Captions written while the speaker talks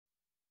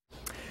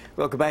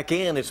Welcome back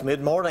in. It's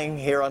mid-morning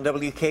here on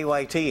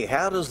WKYT.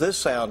 How does this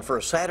sound for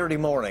a Saturday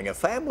morning? A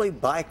family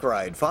bike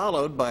ride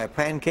followed by a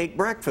pancake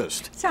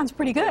breakfast. Sounds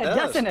pretty good,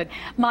 doesn't it?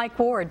 Mike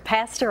Ward,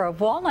 pastor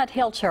of Walnut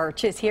Hill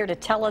Church, is here to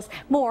tell us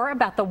more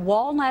about the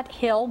Walnut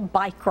Hill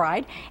bike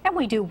ride. And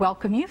we do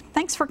welcome you.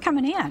 Thanks for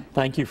coming in.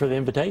 Thank you for the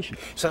invitation.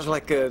 Sounds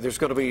like there's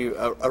going to be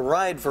a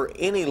ride for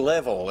any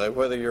level,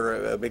 whether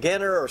you're a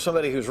beginner or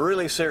somebody who's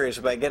really serious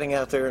about getting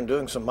out there and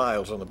doing some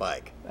miles on the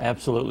bike.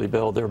 Absolutely,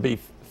 Bill. There'll be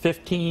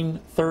 15,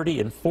 30,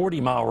 and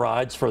 40-mile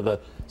rides for the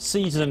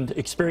seasoned,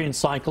 experienced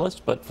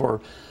cyclists, but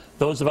for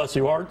those of us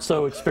who aren't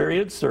so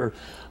experienced or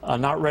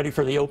not ready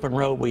for the open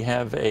road, we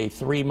have a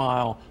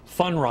 3-mile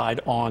fun ride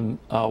on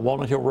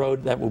Walnut Hill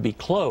Road that will be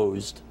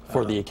closed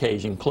for the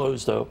occasion,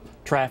 closed to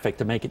traffic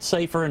to make it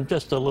safer and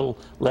just a little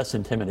less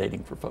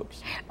intimidating for folks.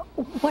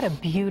 What a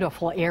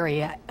beautiful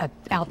area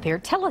out there.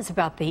 Tell us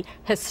about the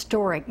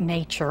historic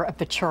nature of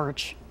the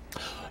church.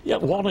 Yeah,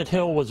 Walnut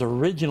Hill was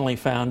originally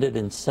founded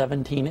in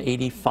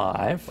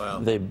 1785. Wow.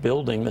 The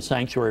building, the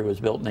sanctuary, was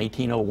built in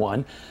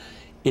 1801.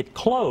 It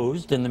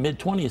closed in the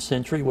mid-20th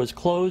century, was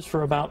closed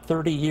for about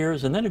 30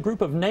 years, and then a group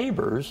of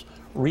neighbors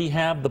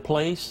rehabbed the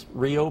place,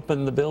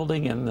 reopened the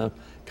building, and the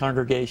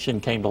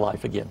congregation came to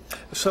life again.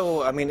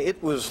 So, I mean,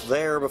 it was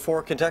there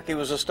before Kentucky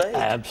was a state.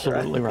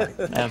 Absolutely right.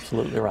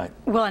 Absolutely right.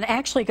 Well, it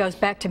actually goes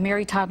back to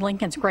Mary Todd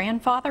Lincoln's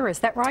grandfather, is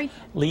that right?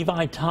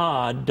 Levi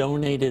Todd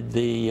donated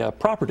the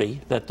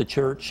property that the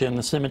church and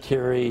the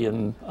cemetery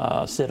and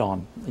sit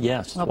on.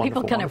 Yes. Well,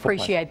 people can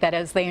appreciate that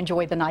as they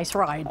enjoy the nice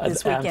ride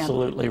this weekend.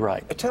 Absolutely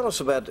right. Tell us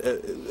about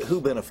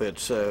who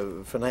benefits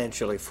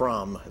financially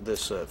from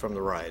this, from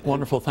the ride.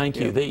 Wonderful, thank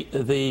you.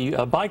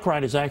 The bike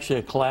ride is actually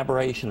a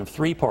collaboration of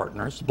 3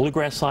 partners.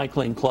 Bluegrass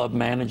Cycling Club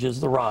manages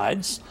the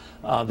rides,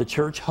 the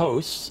church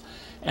hosts,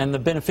 and the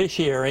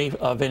beneficiary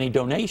of any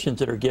donations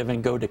that are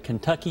given go to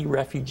Kentucky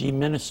Refugee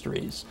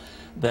Ministries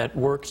that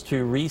works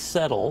to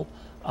resettle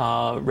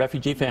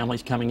refugee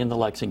families coming into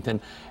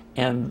Lexington.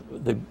 And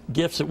the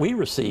gifts that we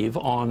receive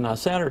on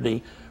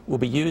Saturday will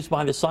be used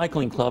by the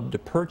cycling club to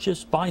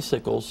purchase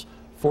bicycles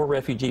for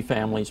refugee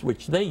families,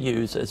 which they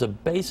use as a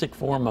basic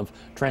form of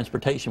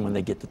transportation when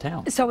they get to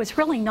town. So it's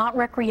really not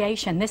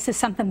recreation. This is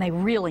something they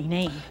really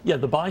need. Yeah,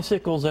 the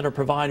bicycles that are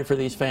provided for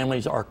these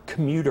families are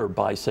commuter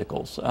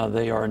bicycles.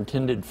 They are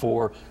intended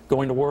for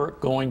going to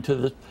work, going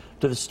to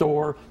the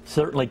store,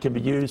 certainly can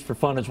be used for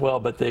fun as well,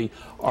 but they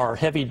are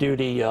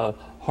heavy-duty,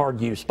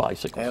 hard-use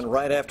bicycles. And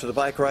right after the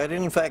bike ride,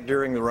 in fact,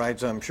 during the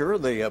rides, I'm sure,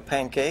 the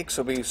pancakes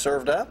will be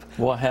served up?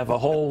 We'll have a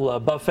whole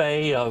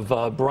buffet of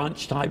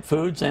brunch-type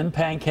foods and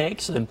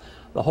pancakes, and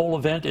the whole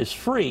event is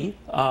free,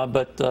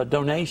 but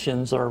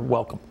donations are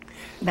welcome.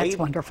 That's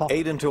wonderful.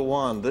 8 until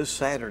 1 this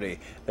Saturday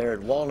there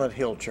at Walnut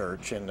Hill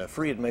Church, and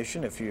free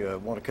admission if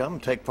you want to come,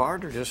 take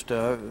part, or just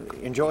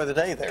enjoy the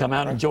day there. Come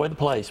out and enjoy the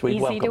place.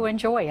 We'd welcome. Easy to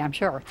enjoy, I'm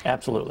sure.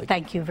 Absolutely.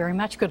 Thank you very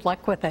much. Good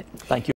luck with it. Thank you.